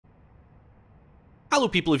Hello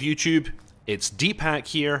people of YouTube, it's Deepak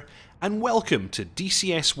here, and welcome to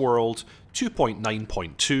DCS World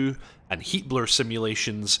 2.9.2 and Heat Blur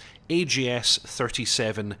Simulations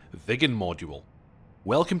AJS37 Vegan module.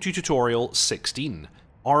 Welcome to tutorial 16,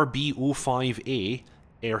 RB05A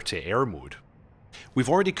air-to-air mode. We've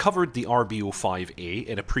already covered the RB05A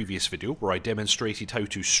in a previous video where I demonstrated how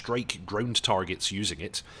to strike ground targets using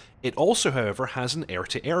it. It also, however, has an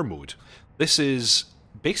air-to-air mode. This is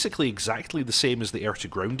basically exactly the same as the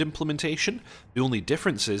air-to-ground implementation. The only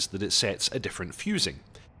difference is that it sets a different fusing,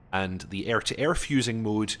 and the air-to-air fusing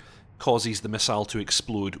mode causes the missile to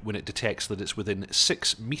explode when it detects that it's within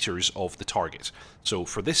 6 meters of the target. So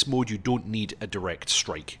for this mode you don't need a direct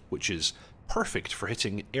strike, which is perfect for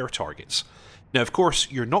hitting air targets. Now of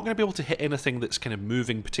course you're not going to be able to hit anything that's kind of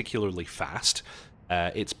moving particularly fast.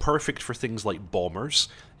 It's perfect for things like bombers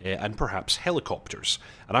and perhaps helicopters,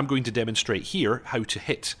 and I'm going to demonstrate here how to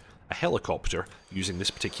hit a helicopter using this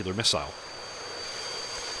particular missile.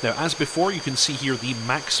 Now as before, you can see here the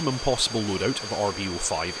maximum possible loadout of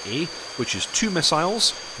RB05A, which is 2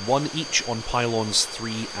 missiles, 1 each on pylons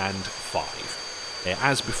 3 and 5.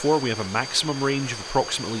 As before, we have a maximum range of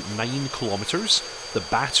approximately 9 kilometers. The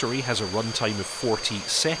battery has a runtime of 40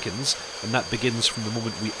 seconds, and that begins from the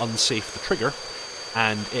moment we unsafe the trigger,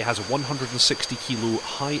 and it has a 160 kilo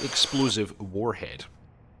high explosive warhead.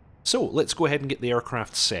 So let's go ahead and get the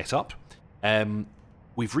aircraft set up.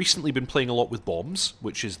 We've recently been playing a lot with bombs,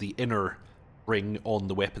 which is the inner ring on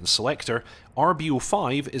the weapon selector.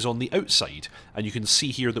 RB05 is on the outside, and you can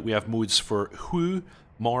see here that we have modes for Hu,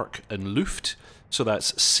 Mark and Luft. So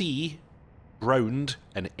that's sea, ground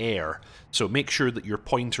and air. So make sure that your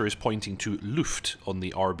pointer is pointing to Luft on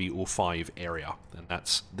the RB05 area, and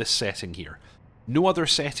that's this setting here. No other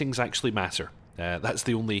settings actually matter. That's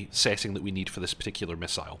the only setting that we need for this particular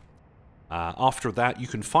missile. After that, you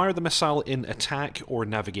can fire the missile in attack or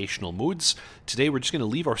navigational modes. Today we're just going to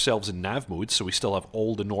leave ourselves in nav mode, so we still have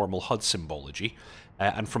all the normal HUD symbology.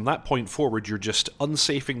 And from that point forward, you're just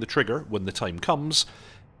unsafing the trigger when the time comes,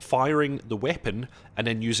 firing the weapon, and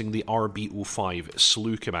then using the RB05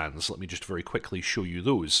 slew commands. Let me just very quickly show you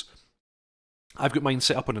those. I've got mine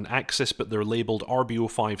set up on an axis, but they're labelled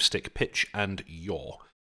RB05 stick pitch and yaw.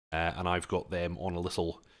 And I've got them on a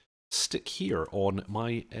little stick here on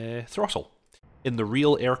my throttle. In the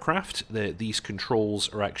real aircraft, these controls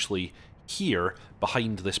are actually here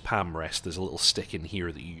behind this PAM rest. There's a little stick in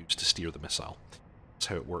here that you use to steer the missile. That's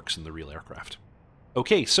how it works in the real aircraft.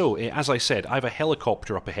 Okay, so as I said, I have a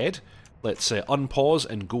helicopter up ahead. Let's unpause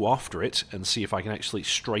and go after it and see if I can actually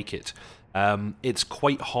strike it. It's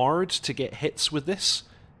quite hard to get hits with this.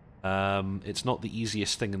 It's not the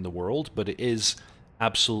easiest thing in the world, but it is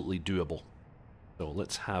absolutely doable. So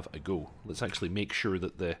let's have a go. Let's actually make sure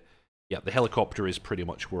that the helicopter is pretty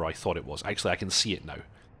much where I thought it was. Actually, I can see it now.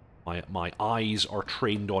 My eyes are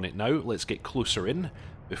trained on it now. Let's get closer in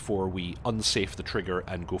before we unsafe the trigger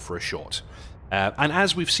and go for a shot. And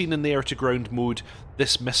as we've seen in the air-to-ground mode,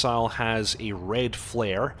 this missile has a red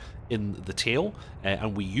flare in the tail,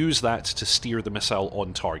 and we use that to steer the missile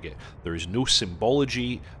on target. There is no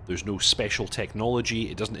symbology, there's no special technology,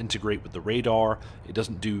 it doesn't integrate with the radar, it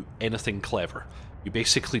doesn't do anything clever. You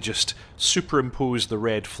basically just superimpose the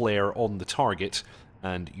red flare on the target,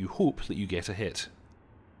 and you hope that you get a hit.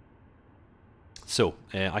 So,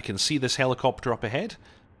 I can see this helicopter up ahead.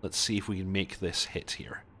 Let's see if we can make this hit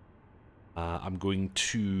here. I'm going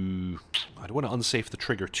to... I don't want to unsafe the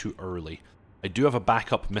trigger too early. I do have a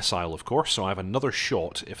backup missile, of course, so I have another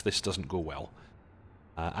shot if this doesn't go well.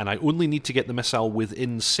 And I only need to get the missile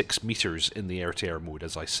within 6 meters in the air-to-air mode,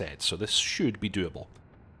 as I said, so this should be doable.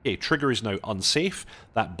 Okay, trigger is now unsafe.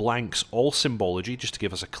 That blanks all symbology, just to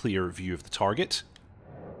give us a clear view of the target.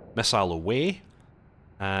 Missile away,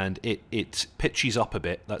 and it pitches up a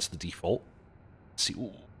bit, that's the default. Let's see,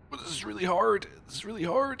 ooh, this is really hard, this is really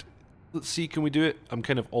hard. Let's see, can we do it? I'm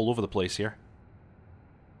kind of all over the place here.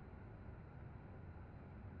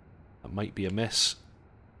 That might be a miss.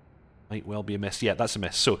 Might well be a miss. Yeah, that's a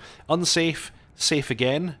miss. So, unsafe, safe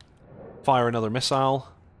again. Fire another missile.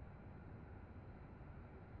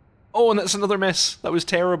 Oh, and that's another miss. That was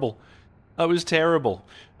terrible. That was terrible.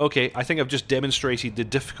 Okay, I think I've just demonstrated the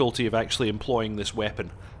difficulty of actually employing this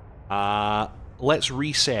weapon. Let's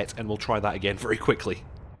reset and we'll try that again very quickly.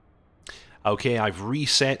 Okay, I've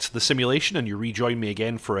reset the simulation and you rejoin me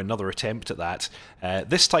again for another attempt at that.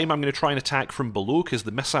 This time I'm going to try and attack from below because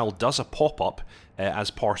the missile does a pop-up as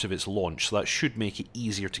part of its launch, so that should make it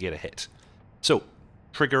easier to get a hit. So,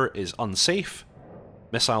 trigger is unsafe,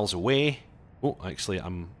 missiles away. Oh, actually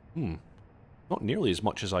I'm not nearly as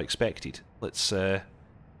much as I expected. Let's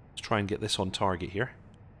try and get this on target here.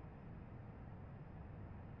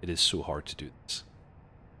 It is so hard to do this.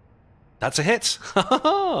 That's a hit!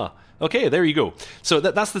 Okay, there you go. So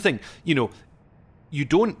that's the thing. You know, you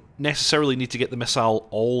don't necessarily need to get the missile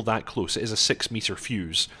all that close. It is a 6-meter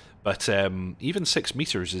fuse, but even 6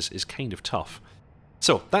 meters is kind of tough.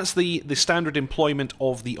 So that's the standard employment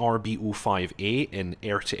of the RB05A in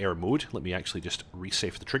air-to-air mode. Let me actually just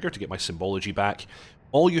resafe the trigger to get my symbology back.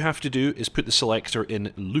 All you have to do is put the selector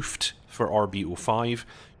in Luft for RB05.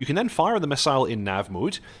 You can then fire the missile in nav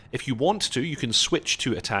mode. If you want to, you can switch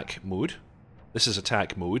to attack mode. This is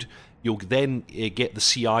attack mode. You'll then get the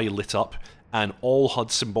CI lit up, and all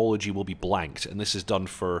HUD symbology will be blanked, and this is done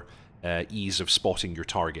for ease of spotting your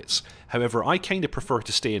targets. However, I kind of prefer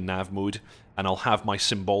to stay in nav mode, and I'll have my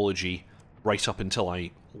symbology right up until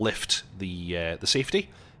I lift the safety,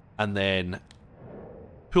 and then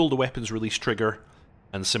pull the weapons release trigger,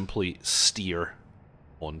 and simply steer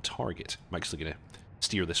on target. I'm actually going to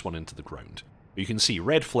steer this one into the ground. You can see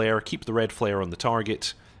red flare, keep the red flare on the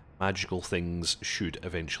target. Magical things should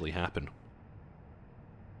eventually happen.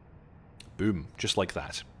 Boom, just like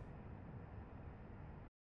that.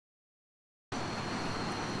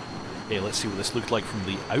 Okay, let's see what this looked like from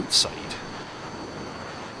the outside.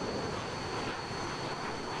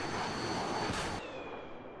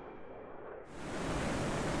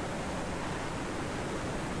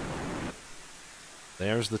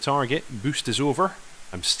 There's the target. Boost is over.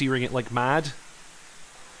 I'm steering it like mad.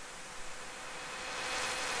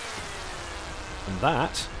 And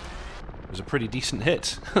that was a pretty decent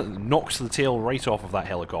hit. Knocks the tail right off of that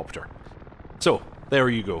helicopter. So, there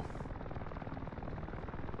you go.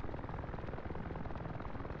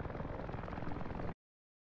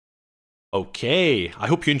 Okay, I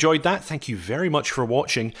hope you enjoyed that. Thank you very much for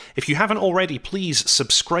watching. If you haven't already, please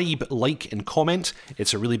subscribe, like, and comment.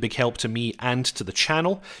 It's a really big help to me and to the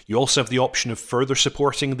channel. You also have the option of further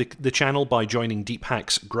supporting the channel by joining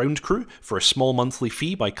Deephack's ground crew for a small monthly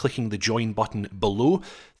fee by clicking the join button below.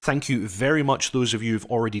 Thank you very much, those of you who've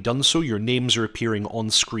already done so. Your names are appearing on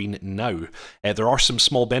screen now. There are some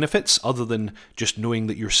small benefits, other than just knowing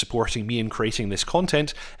that you're supporting me in creating this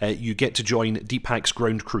content. You get to join Deephack's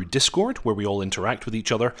Ground Crew Discord, where we all interact with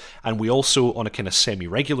each other, and we also, on a kind of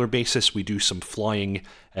semi-regular basis, we do some flying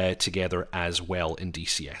together as well in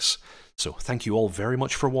DCS. So thank you all very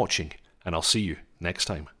much for watching, and I'll see you next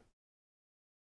time.